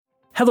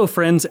Hello,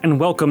 friends, and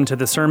welcome to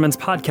the Sermons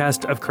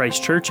podcast of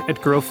Christ Church at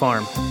Grove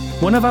Farm.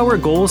 One of our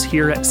goals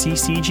here at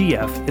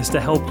CCGF is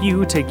to help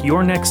you take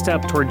your next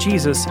step toward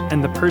Jesus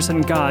and the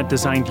person God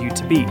designed you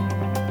to be.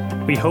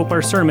 We hope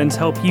our sermons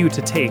help you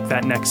to take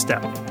that next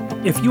step.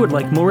 If you would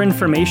like more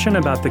information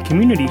about the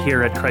community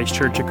here at Christ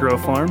Church at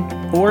Grove Farm,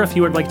 or if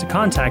you would like to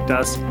contact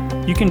us,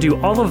 you can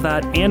do all of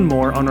that and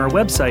more on our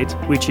website,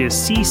 which is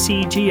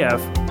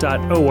ccgf.org.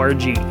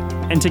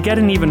 And to get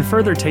an even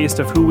further taste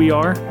of who we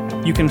are,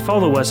 you can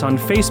follow us on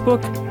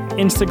Facebook,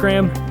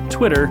 Instagram,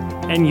 Twitter,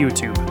 and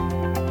YouTube.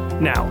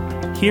 Now,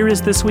 here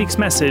is this week's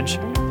message,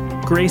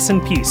 Grace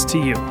and Peace to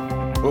you.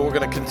 Well, we're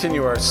going to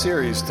continue our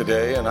series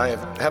today, and I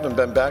haven't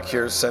been back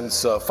here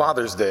since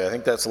Father's Day. I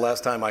think that's the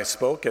last time I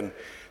spoke, and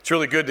it's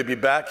really good to be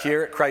back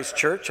here at Christ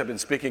Church. I've been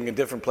speaking in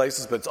different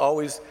places, but it's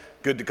always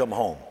good to come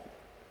home,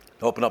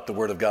 to open up the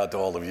Word of God to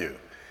all of you.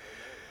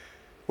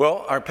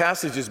 Well, our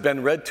passage has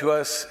been read to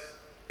us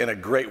in a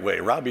great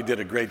way. Robbie did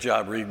a great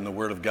job reading the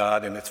Word of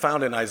God, and it's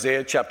found in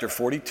Isaiah chapter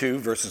 42,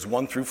 verses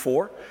 1 through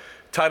 4.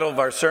 The title of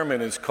our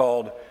sermon is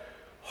called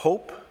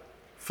Hope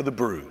for the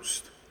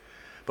Bruised.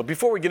 But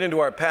before we get into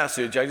our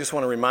passage, I just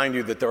want to remind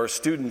you that there are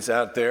students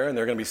out there, and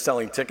they're going to be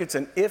selling tickets,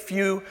 and if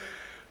you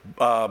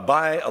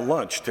buy a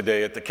lunch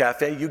today at the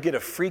cafe, you get a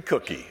free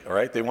cookie, all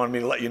right? They wanted me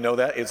to let you know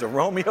that. It's a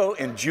Romeo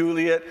and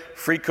Juliet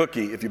free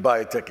cookie if you buy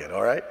a ticket,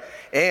 all right?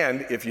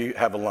 And if you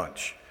have a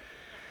lunch.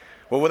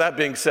 Well, with that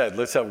being said,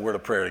 let's have a word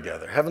of prayer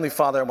together. Heavenly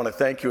Father, I want to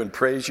thank you and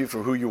praise you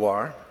for who you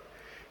are.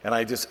 And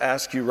I just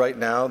ask you right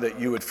now that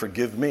you would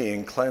forgive me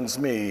and cleanse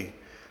me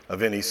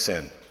of any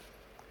sin.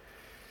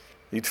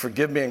 You'd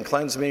forgive me and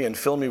cleanse me and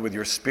fill me with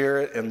your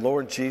Spirit. And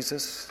Lord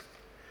Jesus,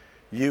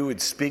 you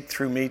would speak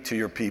through me to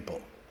your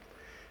people.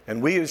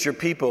 And we as your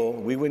people,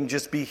 we wouldn't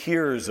just be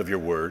hearers of your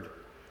word,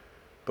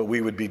 but we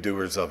would be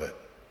doers of it.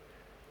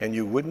 And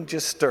you wouldn't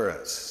just stir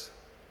us,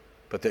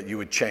 but that you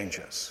would change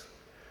us.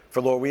 For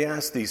Lord, we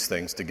ask these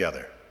things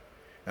together.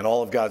 And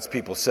all of God's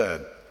people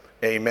said,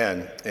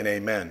 amen and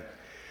amen.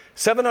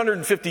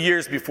 750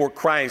 years before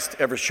Christ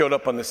ever showed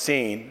up on the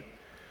scene,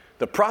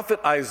 the prophet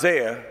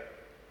Isaiah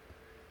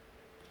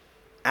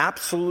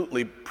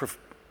absolutely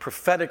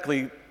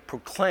prophetically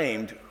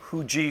proclaimed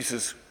who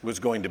Jesus was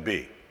going to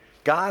be.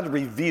 God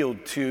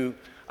revealed to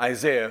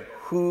Isaiah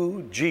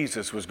who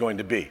Jesus was going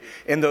to be.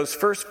 In those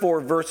first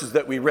 4 verses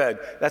that we read,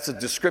 that's a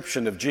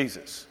description of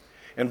Jesus.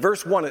 In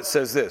verse 1, it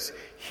says this,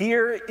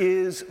 here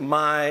is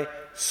my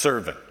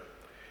servant.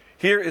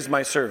 Here is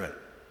my servant.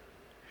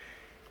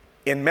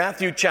 In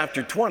Matthew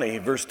chapter 20,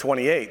 verse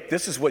 28,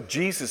 this is what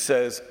Jesus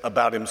says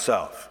about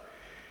himself.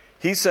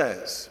 He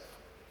says,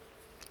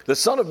 the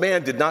Son of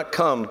Man did not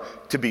come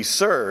to be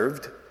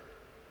served,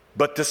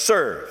 but to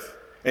serve,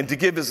 and to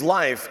give his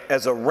life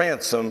as a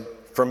ransom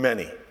for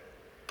many.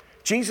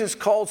 Jesus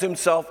calls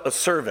himself a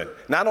servant,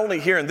 not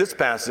only here in this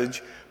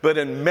passage, but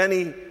in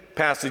many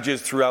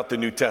passages throughout the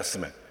New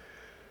Testament.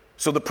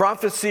 So the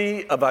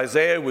prophecy of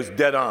Isaiah was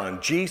dead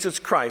on. Jesus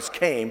Christ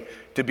came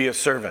to be a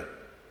servant.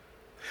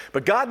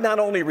 But God not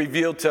only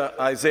revealed to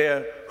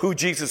Isaiah who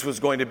Jesus was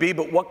going to be,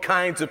 but what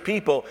kinds of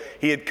people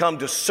he had come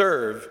to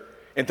serve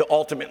and to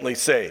ultimately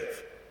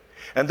save.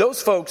 And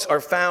those folks are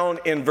found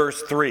in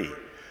verse 3.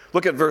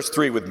 Look at verse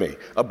 3 with me.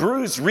 A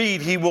bruised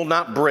reed he will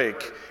not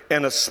break,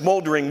 and a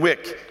smoldering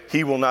wick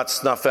he will not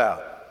snuff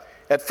out.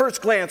 At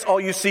first glance,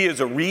 all you see is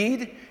a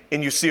reed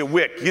and you see a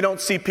wick. You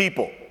don't see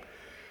people.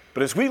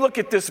 But as we look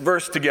at this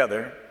verse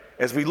together,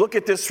 as we look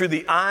at this through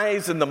the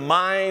eyes and the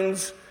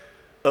minds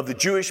of the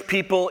Jewish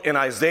people in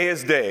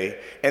Isaiah's day,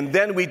 and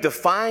then we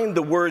define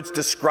the words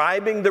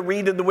describing the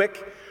reed and the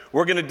wick,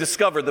 we're going to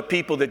discover the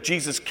people that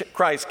Jesus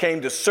Christ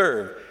came to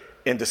serve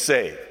and to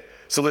save.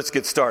 So let's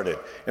get started.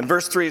 In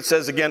verse 3 it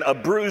says again, a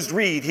bruised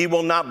reed he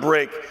will not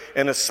break,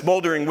 and a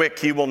smoldering wick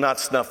he will not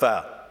snuff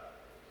out.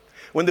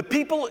 When the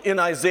people in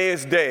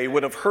Isaiah's day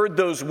would have heard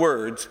those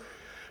words,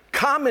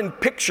 common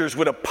pictures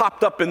would have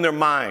popped up in their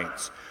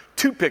minds.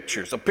 2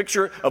 pictures, a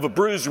picture of a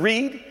bruised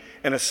reed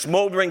and a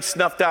smoldering,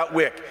 snuffed out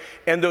wick.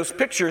 And those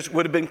pictures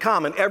would have been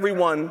common.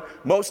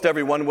 Most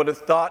everyone would have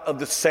thought of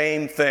the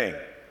same thing.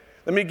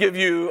 Let me give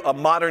you a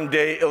modern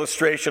day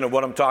illustration of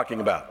what I'm talking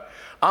about.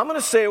 I'm going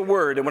to say a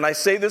word, and when I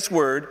say this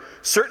word,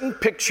 certain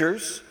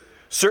pictures,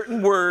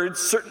 certain words,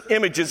 certain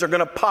images are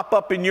going to pop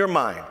up in your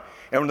mind.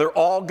 And they're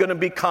all going to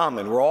be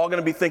common. We're all going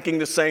to be thinking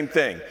the same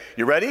thing.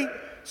 You ready?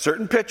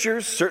 Certain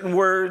pictures, certain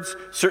words,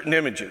 certain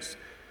images.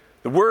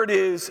 The word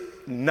is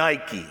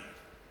Nike.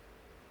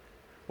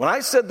 When I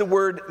said the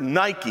word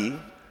Nike,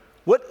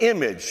 what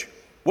image,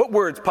 what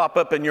words pop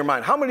up in your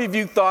mind? How many of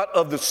you thought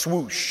of the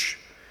swoosh?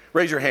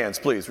 Raise your hands,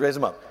 please. Raise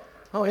them up.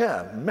 Oh,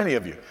 yeah, many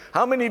of you.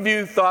 How many of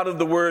you thought of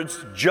the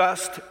words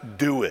just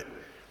do it?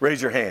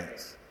 Raise your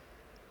hands.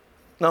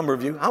 Number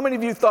of you. How many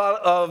of you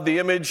thought of the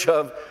image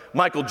of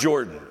Michael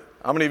Jordan?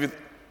 How many of you?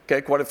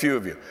 Okay, quite a few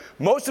of you.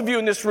 Most of you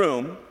in this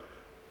room,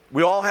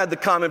 we all had the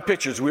common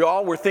pictures. We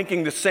all were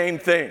thinking the same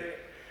thing.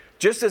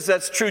 Just as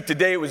that's true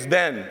today, it was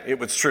then, it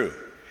was true.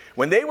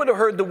 When they would have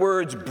heard the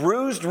words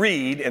bruised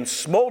reed and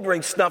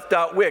smoldering snuffed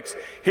out wicks,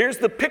 here's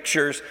the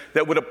pictures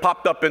that would have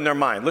popped up in their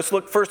mind. Let's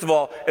look first of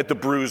all at the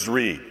bruised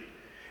reed.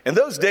 In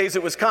those days,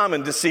 it was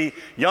common to see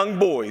young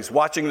boys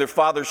watching their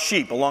father's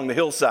sheep along the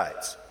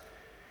hillsides.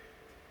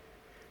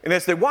 And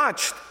as they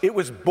watched, it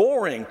was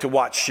boring to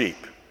watch sheep.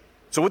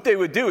 So what they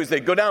would do is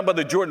they'd go down by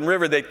the Jordan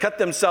River, they'd cut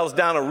themselves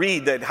down a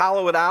reed, they'd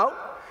hollow it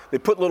out,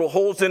 they'd put little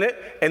holes in it,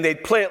 and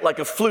they'd play it like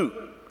a flute.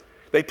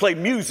 They'd play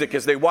music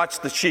as they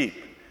watched the sheep.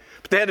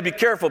 But they had to be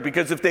careful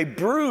because if they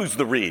bruised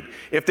the reed,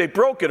 if they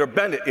broke it or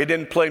bent it, it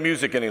didn't play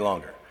music any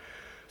longer.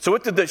 So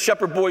what did the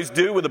shepherd boys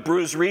do with a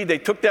bruised reed? They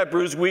took that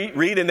bruised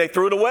reed and they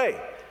threw it away.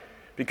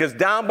 Because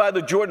down by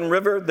the Jordan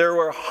River, there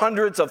were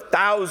hundreds of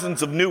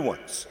thousands of new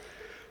ones.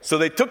 So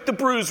they took the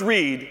bruised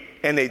reed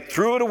and they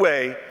threw it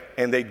away,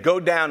 and they'd go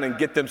down and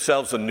get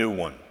themselves a new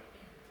one.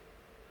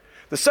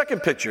 The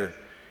second picture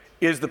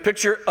is the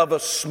picture of a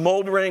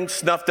smoldering,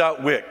 snuffed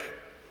out wick.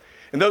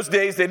 In those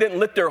days, they didn't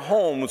lit their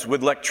homes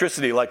with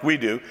electricity like we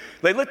do.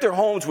 They lit their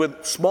homes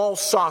with small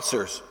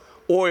saucers,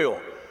 oil,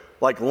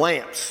 like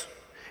lamps.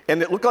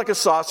 And it looked like a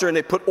saucer, and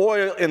they put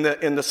oil in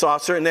the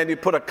saucer, and then you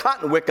put a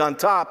cotton wick on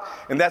top,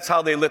 and that's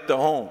how they lit the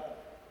home.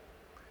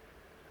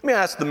 Let me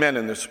ask the men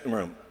in this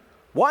room,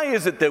 why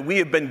is it that we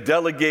have been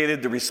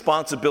delegated the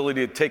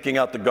responsibility of taking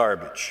out the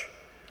garbage?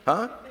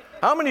 Huh?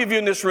 How many of you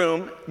in this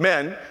room,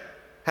 men,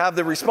 have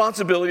the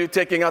responsibility of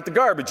taking out the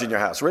garbage in your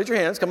house? Raise your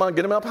hands. Come on,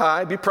 get them up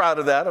high. Be proud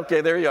of that.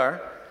 Okay, there you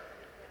are.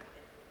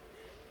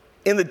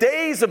 In the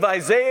days of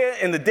Isaiah,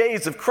 in the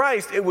days of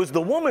Christ, it was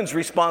the woman's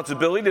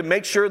responsibility to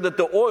make sure that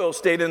the oil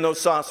stayed in those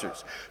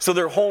saucers so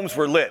their homes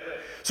were lit.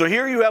 So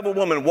here you have a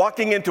woman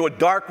walking into a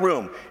dark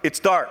room.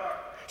 It's dark.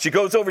 She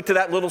goes over to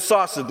that little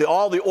saucer.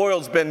 All the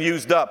oil's been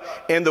used up,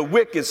 and the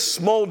wick is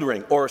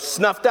smoldering or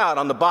snuffed out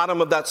on the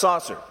bottom of that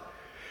saucer.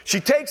 She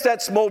takes that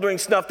smoldering,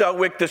 snuffed out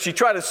wick. Does she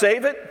try to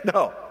save it?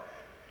 No.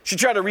 She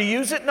try to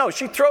reuse it? No.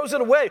 She throws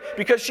it away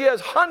because she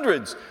has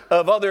hundreds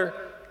of other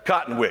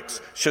cotton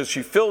wicks. So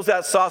she fills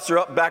that saucer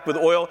up back with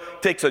oil,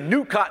 takes a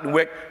new cotton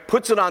wick,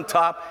 puts it on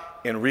top,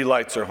 and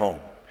relights her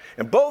home.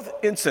 In both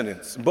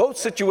incidents, both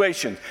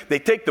situations, they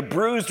take the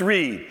bruised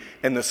reed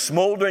and the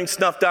smoldering,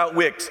 snuffed out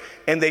wicks,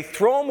 and they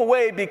throw them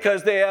away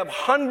because they have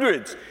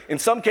hundreds, in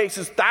some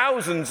cases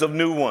thousands of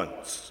new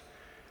ones.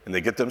 And they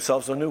get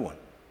themselves a new one.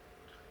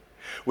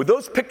 With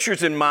those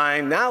pictures in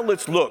mind, now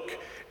let's look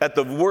at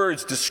the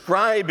words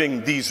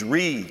describing this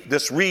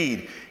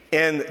reed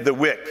and the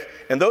wick.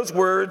 And those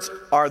words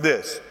are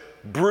this: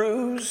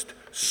 bruised,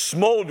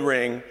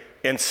 smoldering,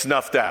 and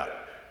snuffed out.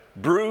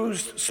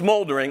 Bruised,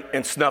 smoldering,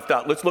 and snuffed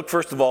out. Let's look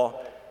first of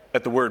all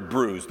at the word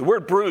bruised. The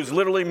word bruised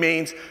literally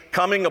means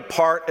coming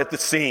apart at the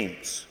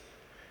seams,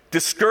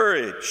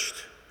 discouraged,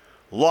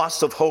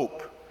 loss of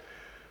hope.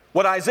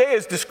 What Isaiah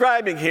is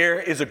describing here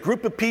is a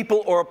group of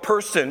people or a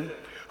person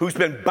who's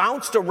been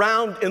bounced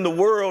around in the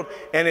world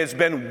and has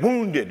been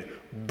wounded,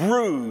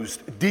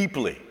 bruised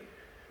deeply.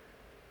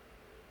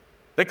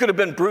 They could have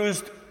been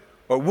bruised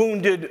or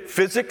wounded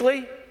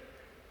physically,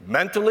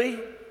 mentally,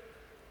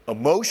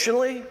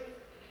 emotionally,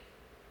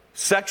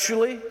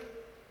 sexually,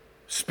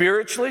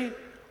 spiritually,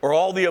 or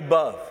all the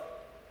above.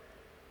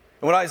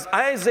 And what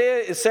Isaiah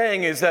is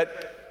saying is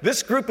that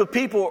this group of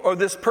people or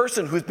this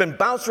person who's been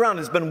bounced around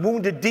has been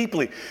wounded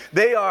deeply.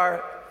 They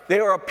are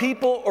a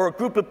people or a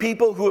group of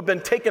people who have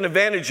been taken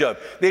advantage of.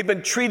 They've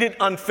been treated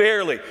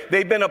unfairly.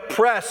 They've been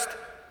oppressed.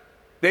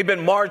 They've been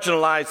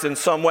marginalized in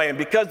some way. And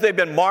because they've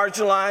been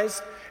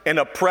marginalized and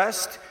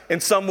oppressed in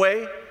some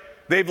way,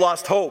 they've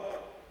lost hope.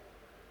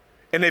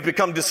 And they've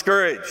become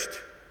discouraged.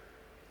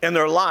 And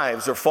their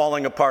lives are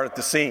falling apart at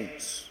the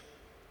seams.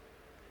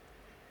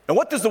 And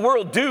what does the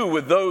world do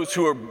with those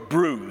who are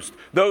bruised,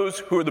 those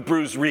who are the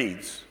bruised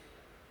reeds?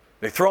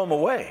 They throw them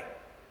away,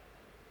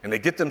 and they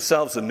get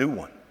themselves a new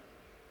one.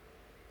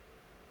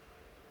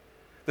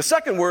 The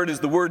second word is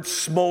the word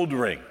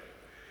smoldering.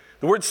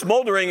 The word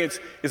smoldering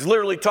is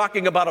literally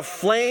talking about a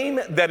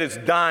flame that is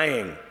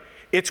dying.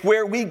 It's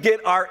where we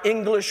get our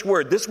English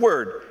word, this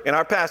word in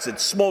our passage,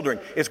 smoldering,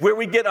 is where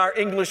we get our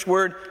English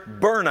word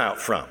burnout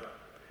from.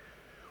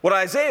 What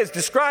Isaiah is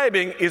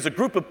describing is a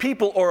group of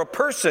people or a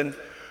person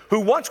who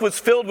once was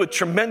filled with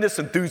tremendous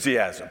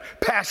enthusiasm,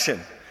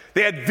 passion.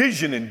 They had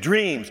vision and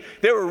dreams.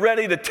 They were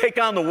ready to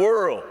take on the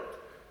world.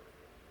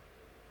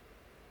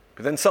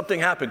 But then something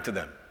happened to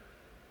them.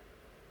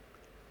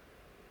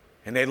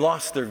 And they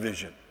lost their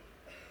vision.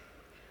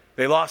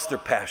 They lost their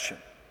passion.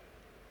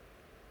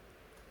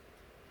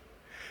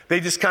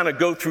 They just kind of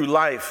go through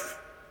life.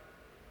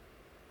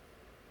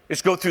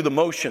 Just go through the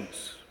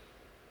motions.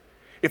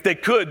 If they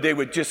could, they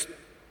would just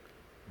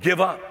give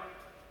up.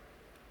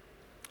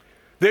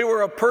 They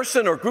were a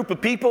person or group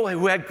of people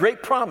who had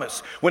great promise.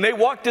 When they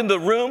walked in the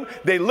room,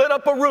 they lit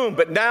up a room.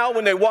 But now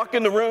when they walk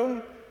in the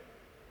room,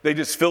 they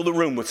just fill the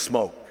room with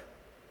smoke.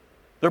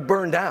 They're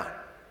burned out.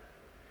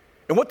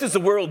 And what does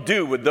the world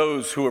do with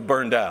those who are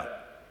burned out?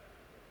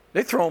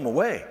 They throw them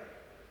away.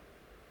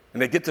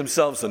 And they get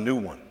themselves a new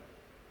one.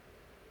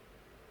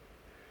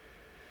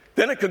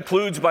 Then it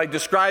concludes by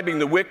describing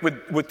the wick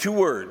with two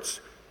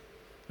words.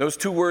 Those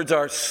two words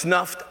are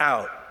snuffed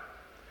out.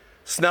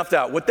 Snuffed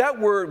out. What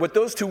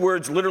those two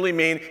words literally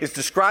mean is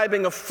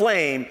describing a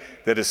flame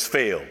that has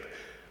failed.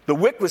 The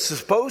wick was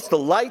supposed to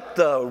light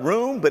the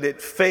room, but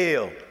it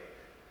failed.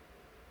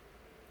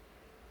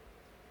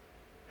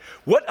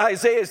 What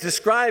Isaiah is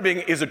describing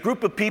is a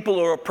group of people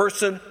or a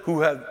person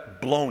who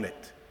have blown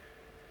it.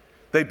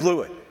 They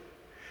blew it.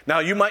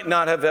 Now, you might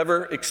not have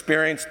ever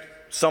experienced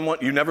someone,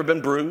 you've never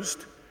been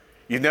bruised,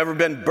 you've never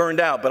been burned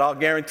out, but I'll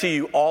guarantee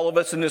you all of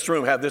us in this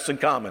room have this in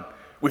common.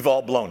 We've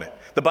all blown it.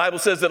 The Bible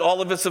says that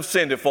all of us have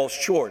sinned and fall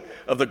short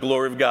of the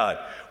glory of God.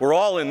 We're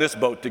all in this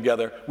boat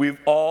together. We've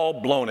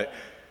all blown it.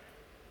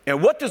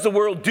 And what does the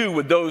world do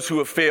with those who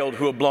have failed,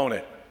 who have blown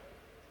it?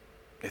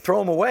 They throw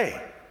them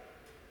away.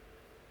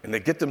 And they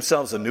get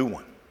themselves a new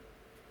one.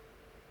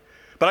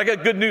 But I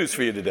got good news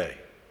for you today.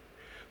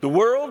 The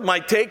world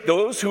might take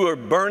those who are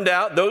burned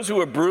out, those who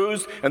are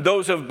bruised, and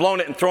those who have blown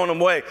it and thrown them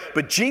away.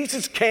 But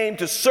Jesus came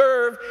to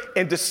serve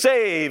and to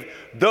save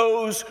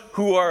those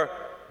who are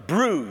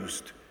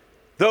bruised,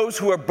 those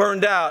who are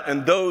burned out,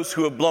 and those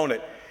who have blown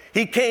it.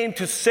 He came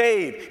to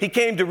save. He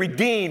came to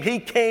redeem. He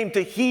came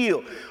to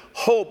heal,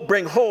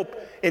 bring hope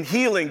and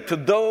healing to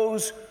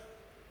those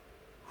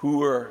who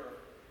were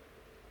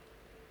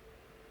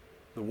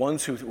the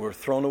ones who were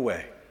thrown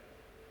away.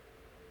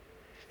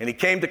 And he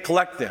came to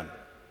collect them.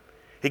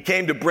 He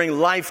came to bring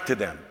life to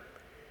them.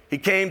 He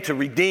came to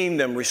redeem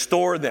them,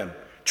 restore them,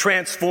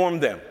 transform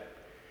them.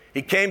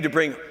 He came to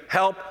bring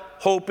help,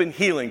 hope, and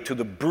healing to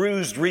the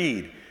bruised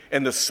reed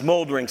and the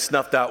smoldering,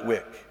 snuffed out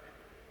wick.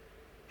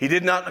 He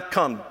did not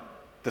come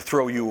to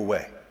throw you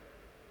away.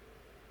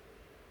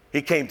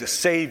 He came to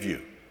save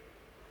you,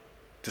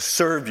 to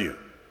serve you.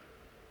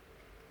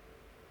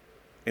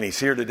 And he's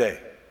here today.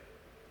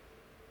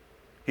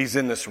 He's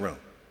in this room.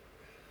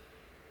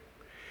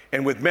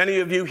 And with many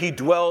of you, he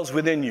dwells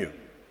within you.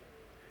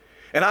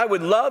 And I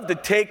would love to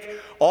take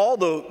all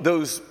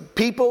those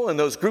people and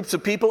those groups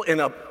of people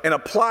and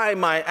apply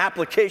my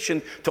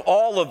application to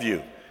all of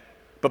you.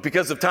 But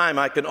because of time,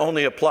 I can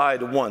only apply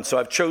to one. So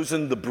I've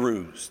chosen the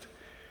bruised.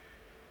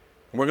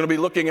 And we're going to be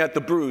looking at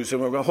the bruised,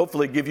 and we're going to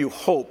hopefully give you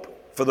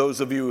hope for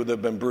those of you that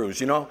have been bruised.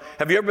 You know,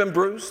 have you ever been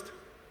bruised?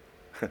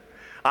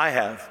 I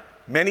have,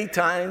 many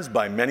times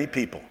by many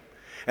people.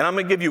 And I'm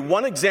going to give you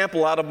one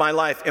example out of my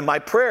life. And my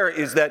prayer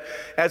is that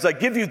as I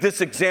give you this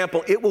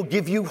example, it will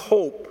give you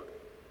hope,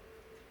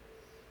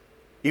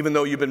 even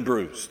though you've been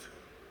bruised.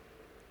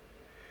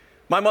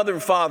 My mother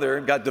and father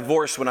got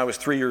divorced when I was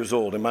 3 years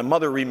old, and my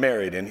mother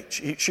remarried, and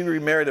she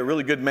remarried a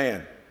really good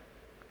man.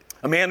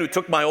 A man who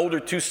took my older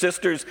two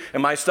sisters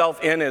and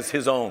myself in as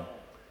his own.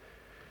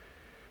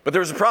 But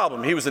there was a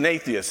problem. He was an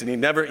atheist, and he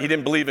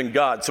didn't believe in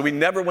God, so he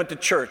never went to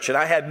church, and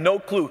I had no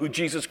clue who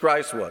Jesus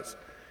Christ was.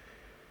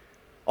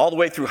 All the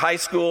way through high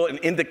school and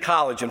into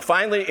college. And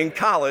finally, in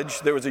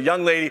college, there was a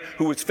young lady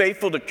who was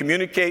faithful to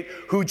communicate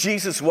who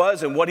Jesus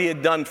was and what he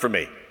had done for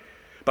me.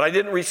 But I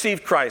didn't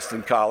receive Christ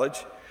in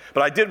college.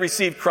 But I did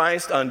receive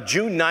Christ on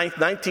June 9th,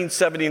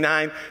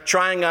 1979,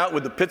 trying out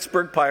with the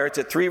Pittsburgh Pirates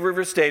at Three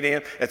Rivers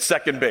Stadium at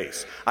second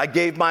base. I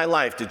gave my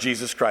life to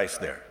Jesus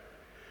Christ there.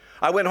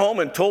 I went home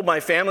and told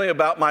my family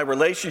about my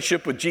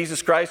relationship with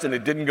Jesus Christ, and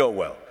it didn't go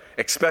well,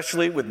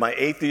 especially with my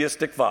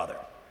atheistic father.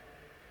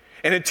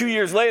 And then 2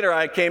 years later,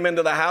 I came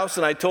into the house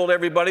and I told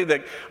everybody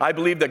that I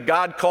believed that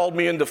God called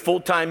me into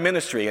full-time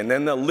ministry. And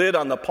then the lid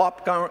on the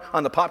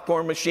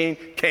popcorn machine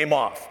came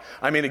off.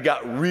 I mean, it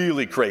got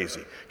really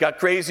crazy. Got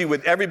crazy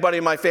with everybody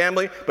in my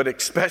family, but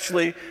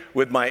especially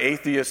with my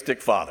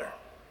atheistic father.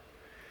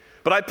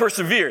 But I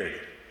persevered.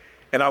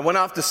 And I went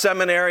off to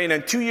seminary, and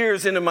then 2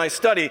 years into my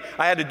study,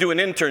 I had to do an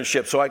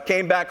internship. So I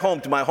came back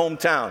home to my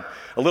hometown,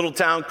 a little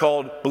town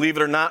called, believe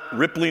it or not,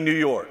 Ripley, New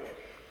York.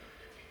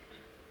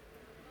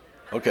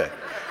 Okay.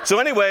 So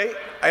anyway,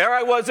 there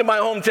I was in my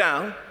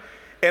hometown,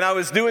 and I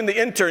was doing the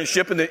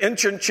internship, and the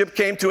internship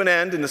came to an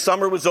end, and the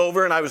summer was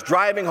over, and I was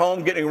driving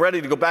home, getting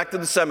ready to go back to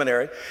the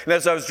seminary. And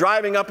as I was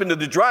driving up into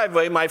the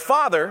driveway, my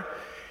father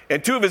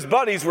and two of his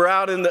buddies were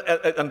out on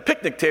the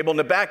picnic table in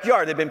the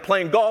backyard. They'd been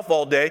playing golf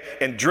all day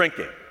and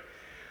drinking.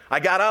 I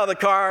got out of the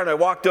car, and I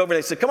walked over,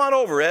 and they said, "Come on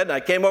over, Ed." And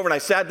I came over, and I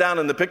sat down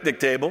on the picnic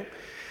table.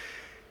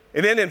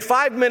 And then in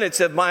 5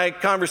 minutes of my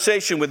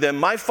conversation with them,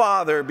 my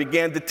father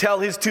began to tell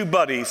his two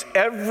buddies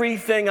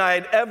everything I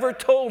had ever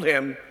told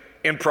him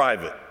in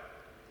private.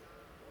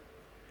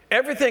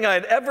 Everything I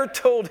had ever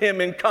told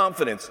him in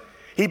confidence.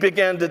 He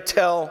began to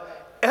tell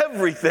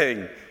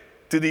everything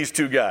to these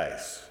two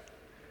guys.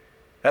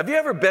 Have you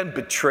ever been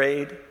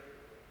betrayed?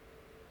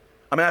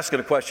 I'm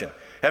asking a question.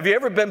 Have you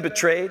ever been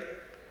betrayed?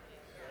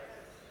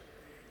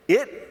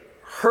 It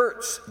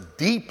hurts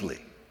deeply.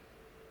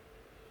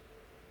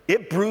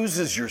 It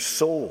bruises your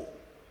soul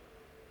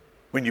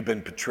when you've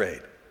been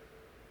betrayed.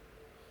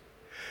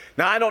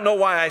 Now, I don't know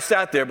why I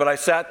sat there, but I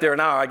sat there an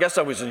hour. I guess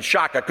I was in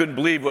shock. I couldn't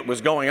believe what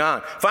was going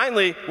on.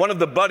 Finally, one of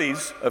the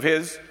buddies of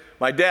his,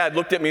 my dad,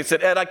 looked at me and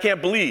said, "Ed, I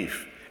can't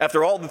believe,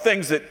 after all the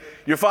things that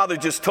your father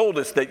just told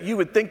us, that you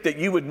would think that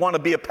you would want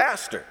to be a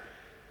pastor."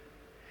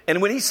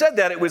 And when he said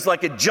that, it was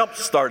like it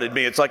jump-started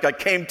me. It's like I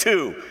came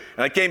to,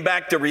 and I came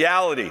back to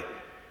reality.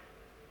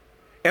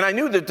 And I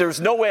knew that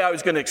there's no way I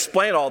was going to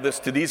explain all this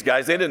to these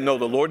guys. They didn't know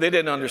the Lord. They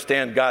didn't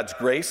understand God's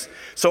grace.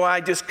 So I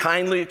just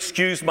kindly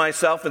excused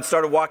myself and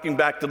started walking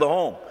back to the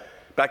home,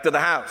 back to the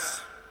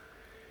house.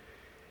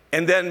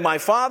 And then my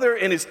father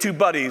and his two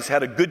buddies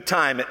had a good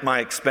time at my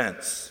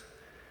expense.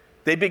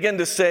 They began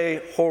to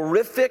say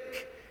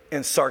horrific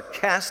and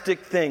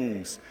sarcastic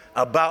things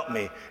about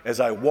me as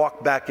I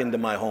walked back into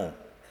my home.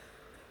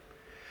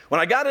 When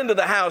I got into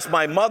the house,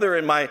 my mother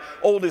and my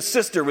oldest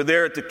sister were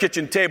there at the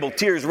kitchen table,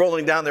 tears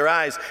rolling down their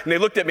eyes, and they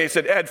looked at me and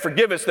said, "Ed,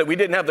 forgive us that we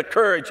didn't have the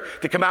courage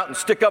to come out and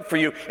stick up for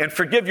you, and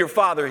forgive your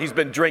father, he's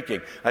been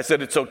drinking." I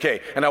said, "It's okay."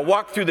 And I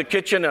walked through the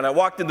kitchen, and I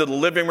walked into the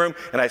living room,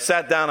 and I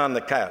sat down on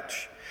the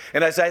couch.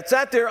 And as I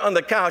sat there on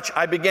the couch,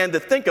 I began to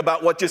think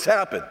about what just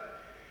happened.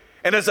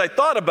 And as I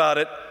thought about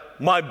it,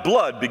 my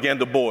blood began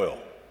to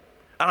boil.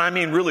 And I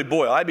mean really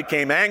boil. I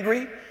became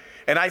angry,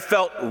 and I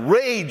felt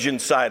rage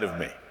inside of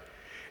me.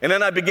 And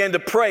then I began to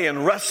pray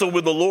and wrestle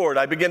with the Lord.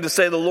 I began to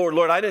say to the Lord,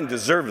 "Lord, I didn't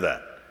deserve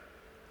that.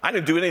 I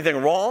didn't do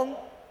anything wrong.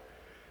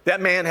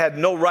 That man had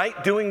no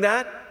right doing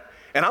that.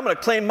 And I'm going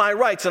to claim my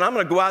rights, and I'm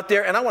going to go out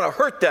there, and I want to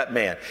hurt that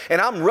man."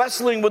 And I'm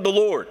wrestling with the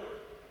Lord.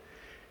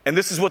 And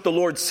this is what the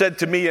Lord said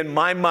to me in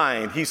my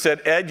mind. He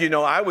said, "Ed, you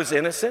know, I was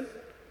innocent.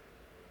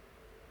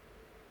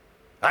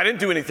 I didn't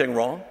do anything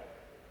wrong.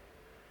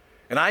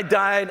 And I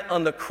died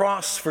on the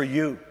cross for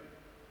you.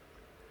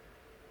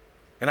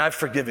 And I've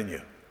forgiven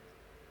you.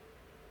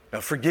 Now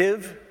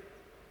forgive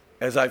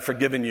as I've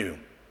forgiven you.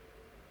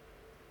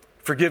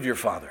 Forgive your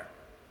father."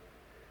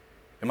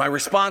 And my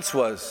response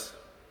was,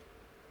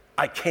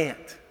 "I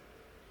can't."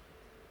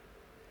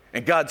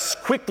 And God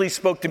quickly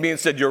spoke to me and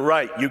said, "You're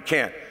right, you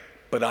can't,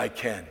 but I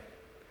can.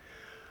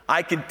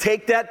 I can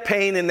take that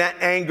pain and that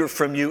anger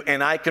from you,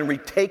 and I can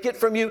retake it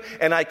from you,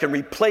 and I can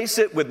replace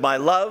it with my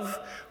love,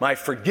 my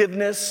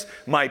forgiveness,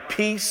 my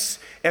peace,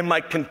 and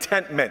my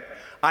contentment.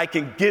 I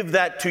can give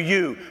that to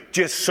you.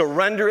 Just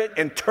surrender it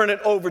and turn it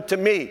over to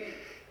me."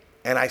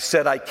 And I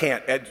said, "I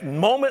can't." At the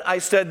moment I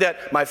said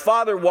that, my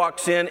father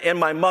walks in and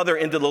my mother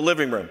into the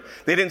living room.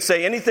 They didn't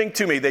say anything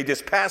to me. They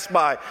just passed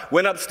by,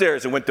 went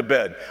upstairs, and went to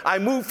bed. I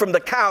moved from the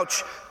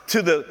couch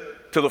to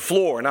the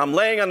floor, and I'm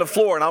laying on the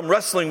floor, and I'm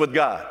wrestling with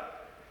God.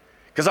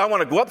 Because I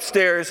want to go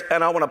upstairs,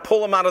 and I want to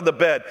pull him out of the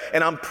bed.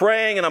 And I'm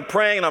praying, and I'm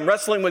praying, and I'm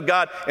wrestling with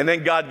God. And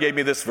then God gave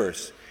me this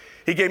verse.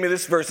 He gave me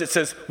this verse. It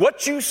says,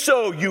 "What you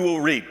sow, you will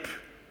reap."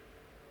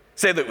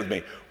 Say that with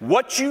me.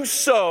 What you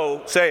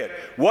sow, say it.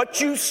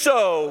 What you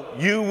sow,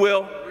 you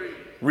will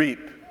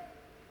reap.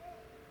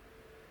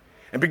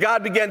 And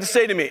God began to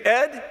say to me,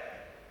 "Ed,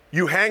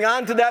 you hang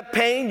on to that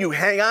pain, you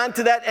hang on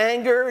to that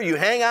anger, you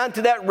hang on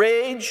to that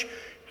rage.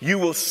 You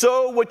will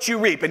sow what you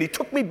reap." And he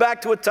took me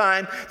back to a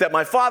time that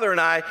my father and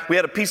I, we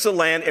had a piece of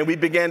land, and we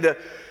began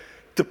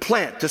to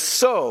plant, to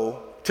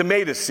sow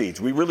tomato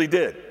seeds. We really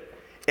did.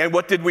 And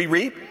what did we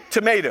reap?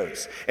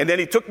 Tomatoes. And then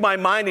he took my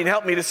mind and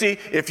helped me to see,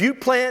 if you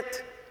plant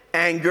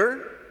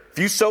anger, if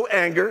you sow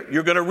anger,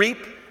 you're going to reap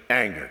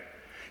anger.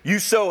 You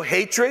sow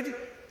hatred,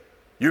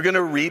 you're going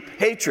to reap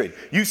hatred.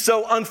 You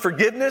sow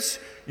unforgiveness,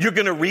 you're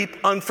going to reap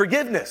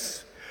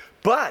unforgiveness.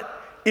 But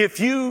if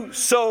you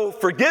sow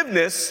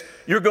forgiveness,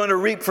 you're going to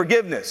reap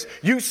forgiveness.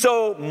 You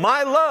sow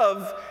my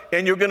love,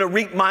 and you're going to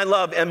reap my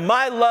love. And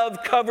my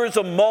love covers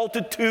a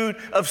multitude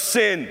of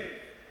sin.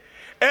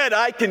 Ed,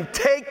 I can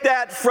take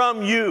that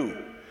from you.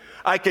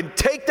 I can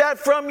take that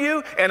from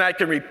you, and I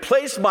can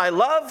replace my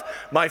love,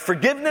 my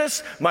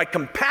forgiveness, my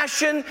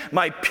compassion,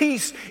 my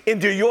peace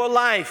into your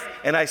life.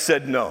 And I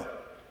said no.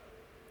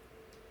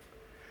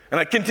 And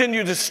I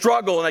continued to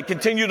struggle, and I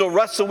continued to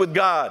wrestle with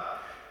God.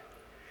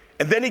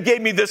 And then he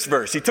gave me this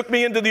verse. He took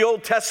me into the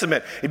Old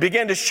Testament. He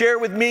began to share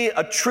with me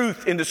a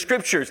truth in the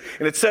scriptures.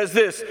 And it says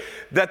this,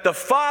 that the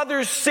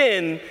father's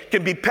sin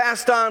can be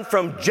passed on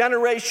from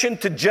generation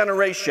to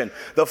generation.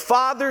 The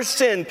father's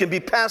sin can be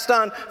passed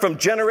on from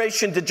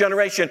generation to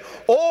generation.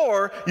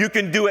 Or you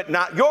can do it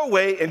not your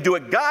way and do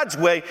it God's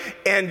way.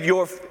 And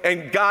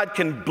God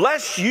can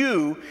bless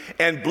you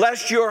and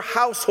bless your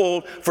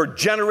household for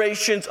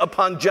generations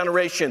upon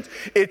generations.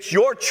 It's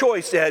your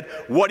choice, Ed.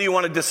 What do you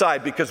want to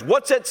decide? Because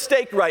what's at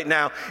stake right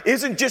now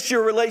isn't just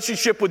your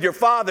relationship with your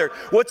father.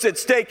 What's at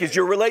stake is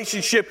your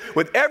relationship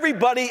with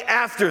everybody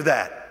after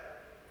that.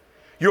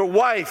 Your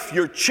wife,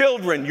 your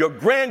children, your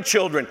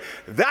grandchildren.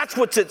 That's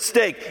what's at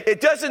stake.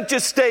 It doesn't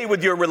just stay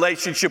with your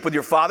relationship with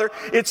your father.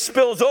 It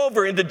spills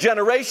over into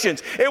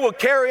generations. It will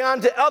carry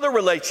on to other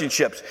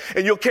relationships.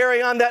 And you'll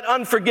carry on that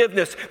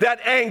unforgiveness,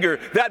 that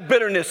anger, that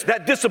bitterness,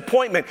 that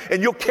disappointment.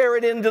 And you'll carry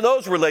it into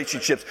those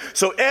relationships.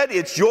 So Ed,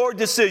 it's your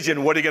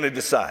decision. What are you going to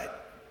decide?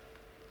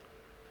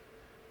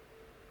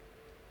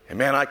 And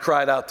man, I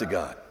cried out to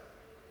God.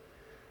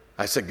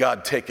 I said,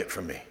 God, take it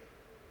from me.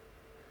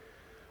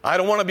 I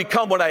don't want to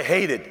become what I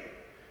hated.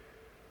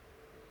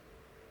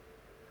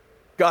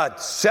 God,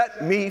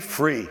 set me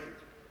free.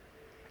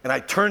 and I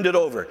turned it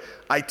over.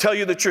 I tell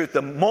you the truth,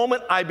 the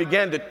moment I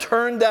began to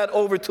turn that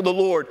over to the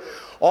Lord,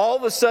 all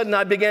of a sudden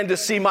I began to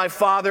see my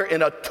father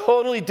in a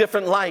totally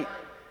different light.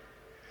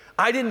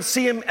 I didn't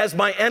see him as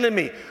my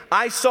enemy.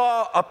 I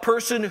saw a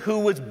person who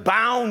was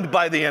bound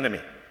by the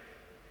enemy.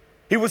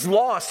 He was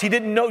lost. He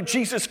didn't know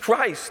Jesus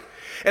Christ.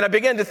 And I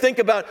began to think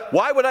about,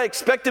 why would I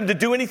expect him to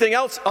do anything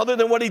else other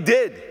than what he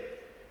did?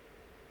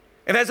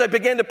 And as I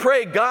began to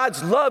pray,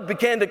 God's love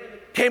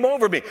came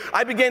over me.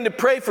 I began to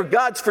pray for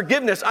God's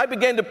forgiveness. I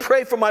began to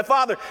pray for my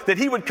father that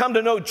he would come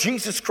to know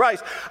Jesus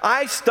Christ.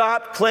 I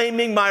stopped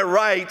claiming my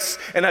rights,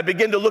 and I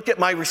began to look at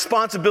my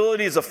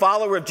responsibility as a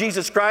follower of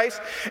Jesus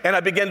Christ, and I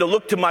began to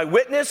look to my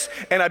witness,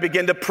 and I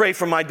began to pray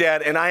for my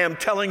dad. And I am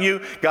telling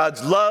you,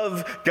 God's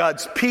love,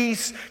 God's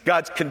peace,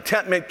 God's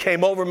contentment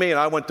came over me, and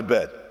I went to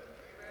bed.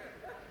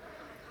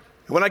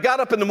 When I got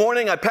up in the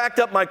morning, I packed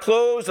up my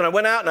clothes, and I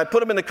went out, and I put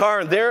them in the car,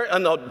 and there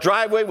on the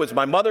driveway was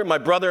my mother, my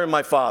brother, and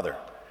my father.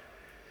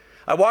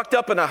 I walked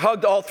up and I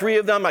hugged all three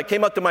of them. I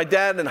came up to my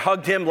dad and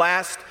hugged him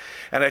last,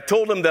 and I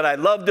told him that I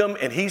loved him,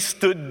 and he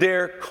stood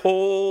there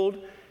cold,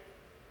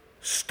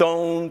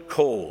 stone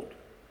cold,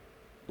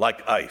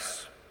 like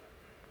ice.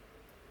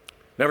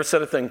 Never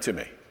said a thing to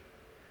me.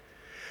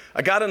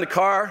 I got in the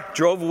car,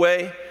 drove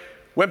away,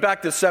 went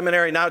back to the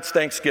seminary. Now it's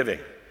Thanksgiving.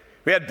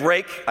 We had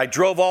break. I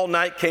drove all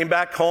night, came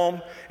back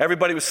home.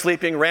 Everybody was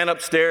sleeping, ran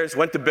upstairs,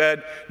 went to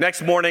bed.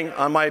 Next morning,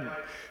 on my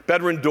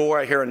bedroom door,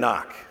 I hear a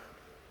knock.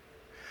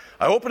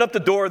 I open up the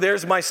door.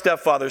 There's my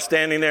stepfather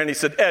standing there, and he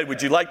said, "Ed,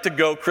 would you like to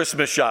go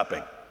Christmas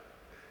shopping?"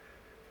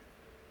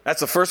 That's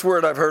the first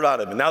word I've heard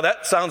out of him. Now,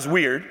 that sounds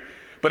weird,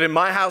 but in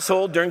my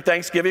household during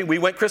Thanksgiving, we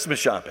went Christmas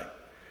shopping.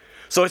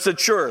 So I said,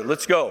 "Sure,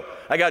 let's go."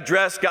 I got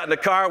dressed, got in the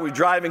car. We're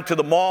driving to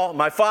the mall.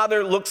 My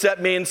father looks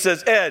at me and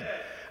says, "Ed,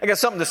 I got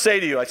something to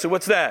say to you." I said,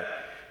 "What's that?"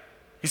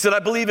 He said, "I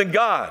believe in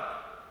God."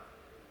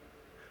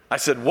 I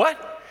said,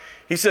 "What?"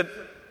 He said,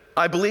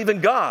 "I believe in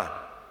God."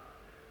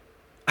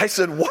 I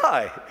said,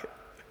 "Why?"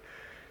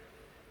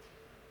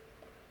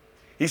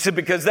 He said,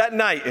 "Because that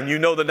night," and you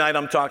know the night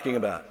I'm talking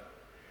about,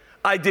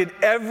 "I did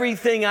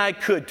everything I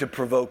could to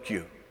provoke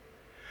you.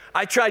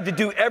 I tried to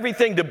do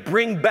everything to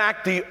bring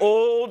back the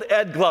old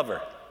Ed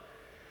Glover.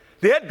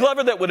 The Ed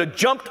Glover that would have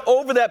jumped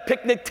over that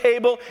picnic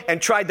table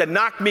and tried to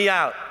knock me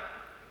out.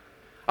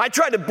 I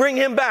tried to bring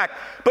him back,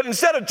 but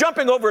instead of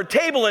jumping over a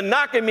table and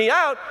knocking me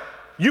out,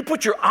 you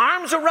put your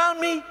arms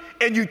around me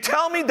and you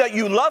tell me that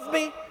you love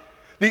me.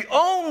 The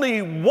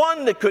only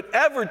one that could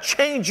ever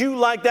change you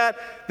like that,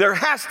 there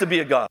has to be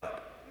a God.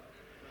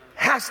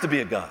 Has to be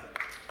a God."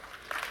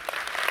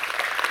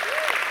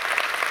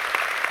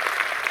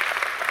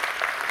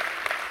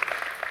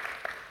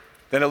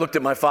 Then I looked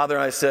at my father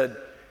and I said,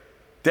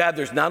 "Dad,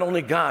 there's not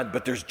only God,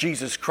 but there's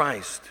Jesus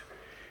Christ."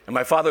 And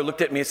my father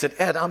looked at me and said,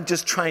 "Ed, I'm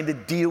just trying to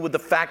deal with the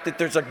fact that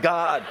there's a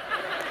God.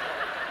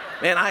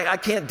 Man, I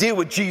can't deal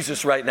with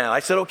Jesus right now." I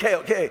said,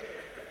 okay.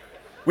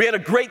 We had a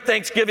great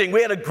Thanksgiving.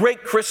 We had a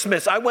great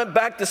Christmas. I went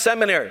back to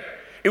seminary.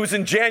 It was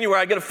in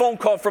January. I get a phone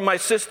call from my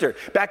sister.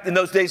 Back in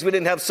those days, we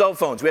didn't have cell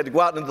phones. We had to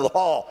go out into the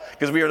hall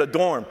because we were in a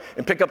dorm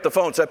and pick up the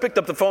phone. So I picked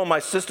up the phone. My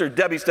sister,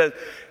 Debbie, said,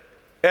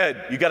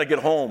 "Ed, you got to get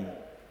home.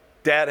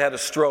 Dad had a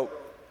stroke.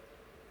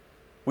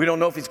 We don't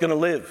know if he's going to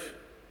live.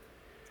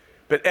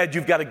 But Ed,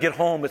 you've got to get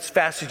home as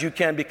fast as you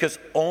can, because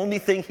only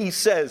thing he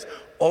says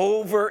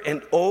over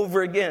and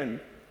over again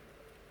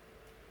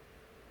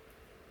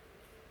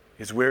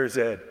is, 'Where's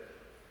Ed?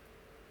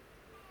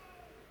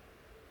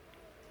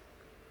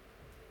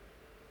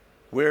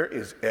 Where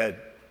is Ed?'"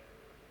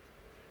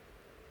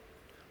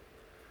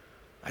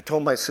 I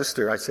told my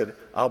sister, I said,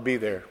 "I'll be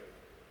there.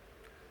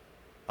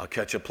 I'll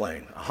catch a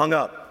plane." I hung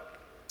up.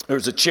 There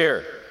was a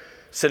chair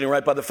sitting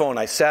right by the phone.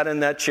 I sat in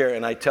that chair,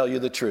 and I tell you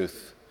the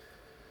truth,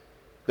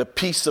 the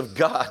peace of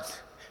God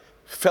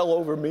fell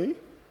over me.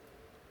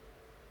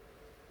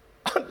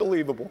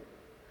 Unbelievable.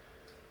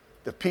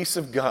 The peace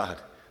of God,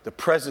 the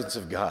presence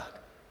of God.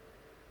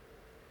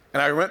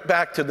 And I went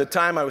back to the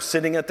time I was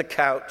sitting at the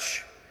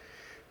couch,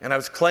 and I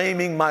was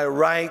claiming my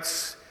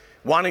rights,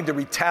 wanting to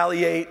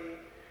retaliate.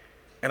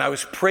 And I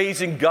was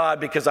praising God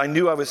because I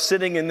knew I was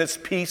sitting in this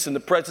peace in the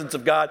presence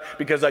of God,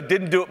 because I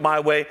didn't do it my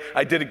way,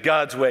 I did it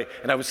God's way.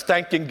 And I was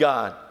thanking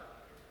God.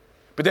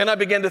 But then I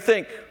began to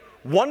think,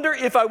 wonder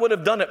if I would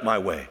have done it my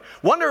way.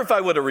 Wonder if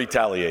I would have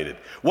retaliated.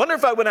 Wonder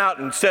if I went out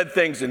and said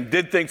things and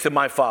did things to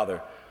my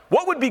father.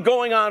 What would be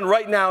going on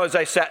right now as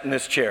I sat in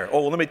this chair?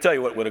 Oh, well, let me tell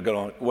you what would have gone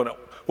on.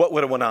 What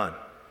would have went on?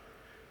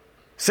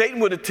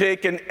 Satan would have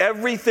taken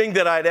everything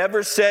that I'd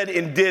ever said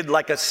and did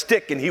like a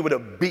stick, and he would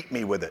have beat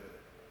me with it.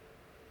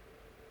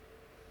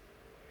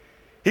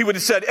 He would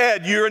have said,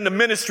 "Ed, you're in the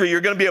ministry, you're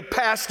going to be a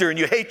pastor, and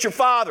you hate your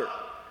father.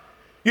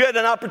 You had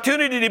an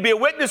opportunity to be a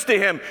witness to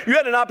him. You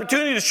had an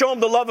opportunity to show him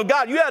the love of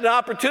God. You had an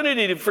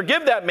opportunity to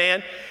forgive that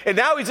man, and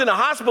now he's in a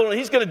hospital and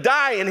he's going to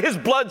die, and his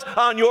blood's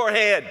on your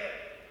head.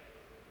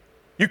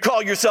 You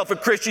call yourself a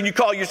Christian, you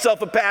call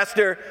yourself a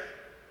pastor."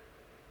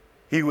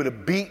 He would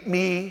have beat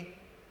me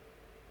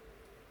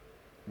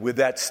with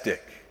that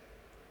stick,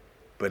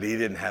 but he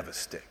didn't have a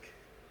stick.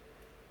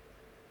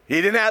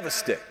 He didn't have a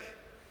stick.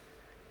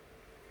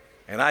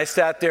 And I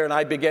sat there and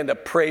I began to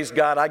praise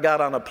God. I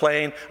got on a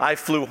plane. I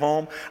flew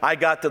home. I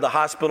got to the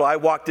hospital. I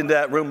walked into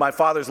that room. My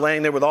father's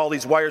laying there with all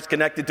these wires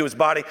connected to his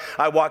body.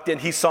 I walked in.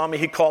 He saw me.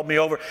 He called me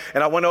over.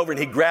 And I went over and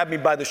he grabbed me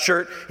by the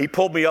shirt. He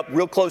pulled me up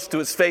real close to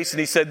his face and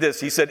he said this.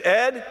 He said,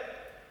 "Ed,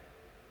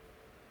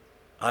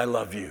 I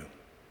love you."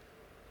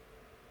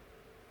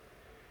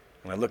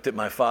 And I looked at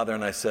my father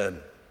and I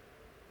said,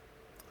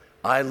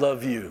 "I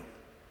love you,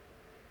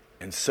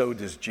 and so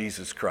does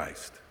Jesus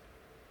Christ."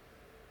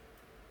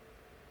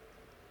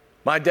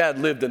 My dad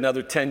lived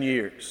another 10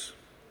 years.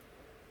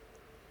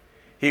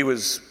 He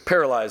was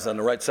paralyzed on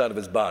the right side of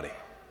his body.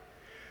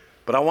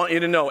 But I want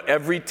you to know,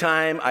 every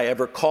time I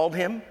ever called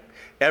him,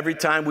 every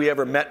time we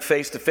ever met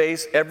face to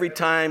face, every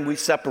time we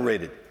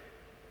separated,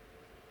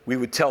 we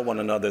would tell one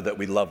another that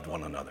we loved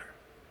one another.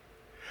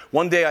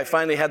 One day I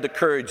finally had the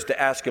courage to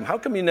ask him, "How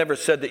come you never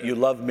said that you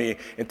loved me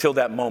until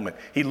that moment?"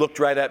 He looked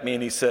right at me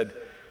and he said,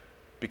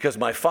 "Because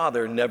my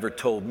father never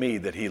told me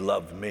that he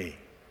loved me."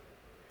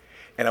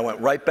 And I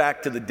went right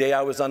back to the day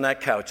I was on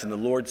that couch, and the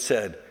Lord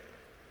said,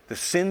 "The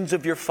sins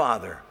of your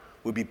father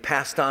will be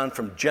passed on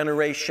from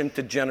generation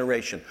to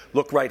generation."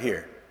 Look right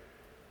here.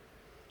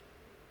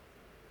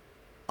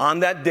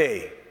 On that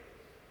day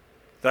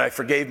that I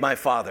forgave my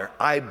father,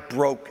 I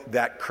broke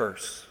that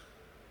curse.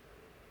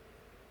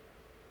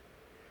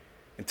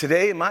 And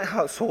today in my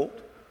household,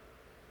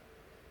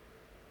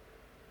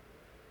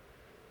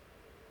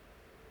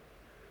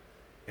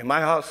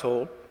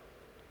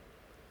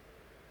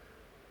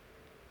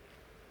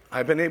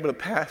 I've been able to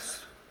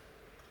pass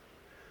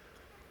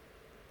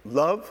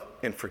love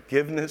and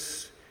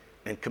forgiveness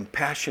and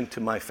compassion to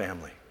my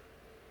family.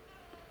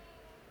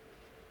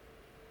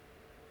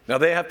 Now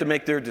they have to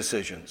make their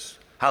decisions,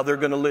 how they're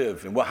going to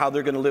live and how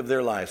they're going to live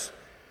their lives.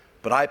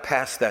 But I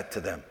pass that to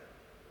them.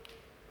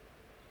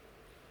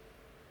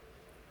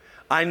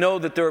 I know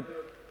that there are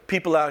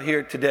people out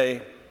here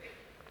today,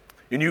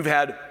 and you've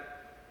had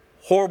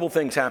horrible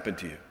things happen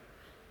to you.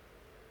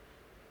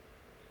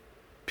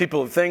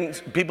 People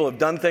have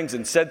done things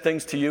and said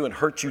things to you and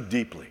hurt you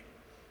deeply.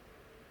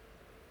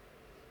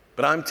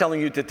 But I'm telling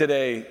you that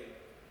today,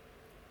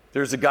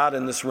 there's a God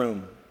in this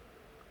room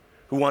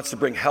who wants to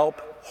bring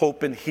help,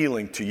 hope, and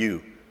healing to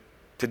you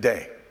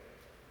today.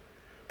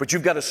 But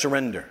you've got to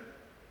surrender.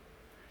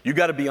 You've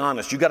got to be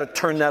honest. You've got to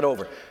turn that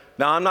over.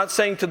 Now, I'm not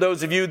saying to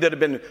those of you that have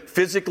been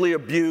physically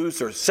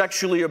abused or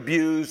sexually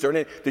abused or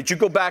anything, that you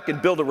go back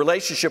and build a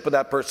relationship with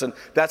that person.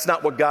 That's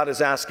not what God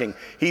is asking.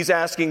 He's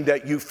asking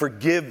that you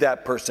forgive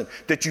that person,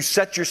 that you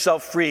set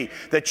yourself free,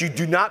 that you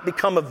do not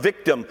become a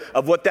victim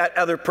of what that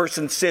other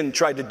person's sin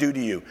tried to do to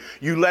you.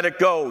 You let it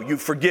go. You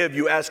forgive.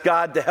 You ask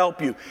God to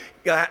help you.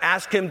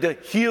 Ask Him to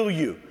heal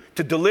you,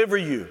 to deliver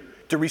you,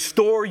 to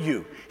restore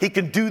you. He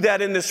can do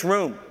that in this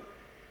room.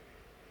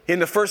 In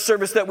the first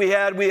service that we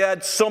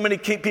had so many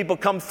people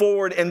come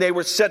forward and they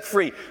were set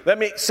free. Let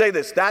me say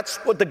this. That's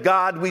what the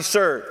God we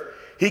serve.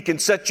 He can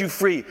set you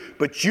free.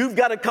 But you've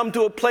got to come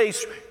to a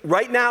place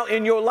right now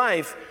in your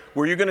life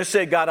where you're going to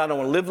say, "God, I don't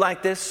want to live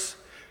like this."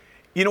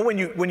 You know,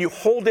 when you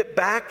hold it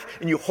back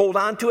and you hold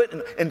on to it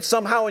and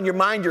somehow in your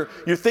mind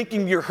you're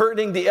thinking you're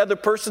hurting the other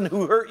person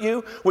who hurt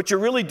you, what you're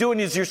really doing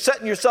is you're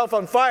setting yourself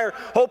on fire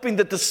hoping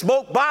that the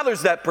smoke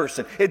bothers that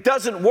person. It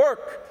doesn't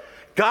work.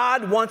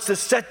 God wants to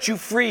set you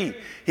free.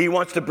 He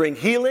wants to bring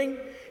healing.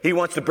 He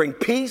wants to bring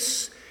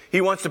peace.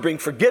 He wants to bring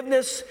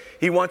forgiveness.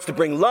 He wants to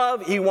bring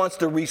love. He wants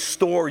to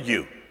restore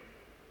you.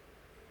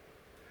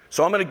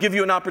 So I'm going to give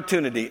you an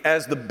opportunity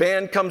as the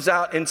band comes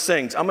out and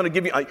sings. I'm going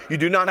to give you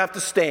do not have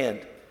to stand.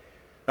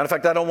 Matter of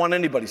fact, I don't want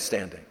anybody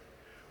standing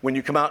when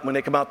they come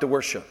out to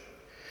worship.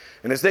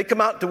 And as they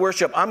come out to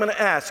worship, I'm going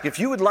to ask if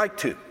you would like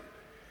to.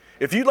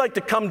 If you'd like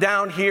to come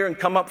down here and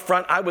come up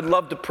front, I would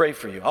love to pray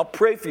for you. I'll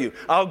pray for you.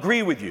 I'll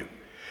agree with you.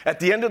 At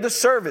the end of the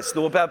service,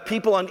 there will have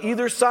people on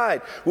either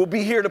side who will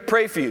be here to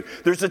pray for you.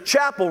 There's a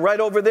chapel right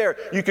over there.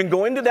 You can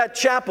go into that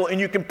chapel and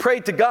you can pray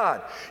to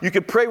God. You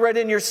can pray right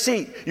in your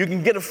seat. You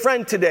can get a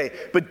friend today,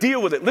 but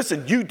deal with it.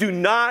 Listen, you do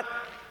not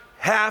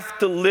have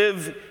to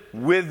live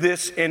with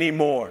this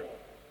anymore.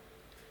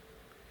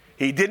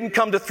 He didn't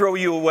come to throw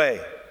you away.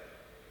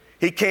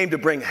 He came to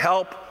bring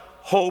help,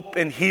 hope,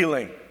 and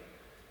healing.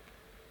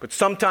 But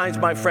sometimes,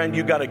 my friend,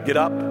 you got to get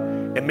up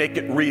and make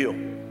it real.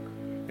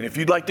 And if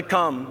you'd like to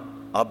come,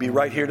 I'll be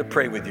right here to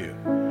pray with you.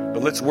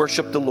 But let's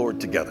worship the Lord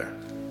together.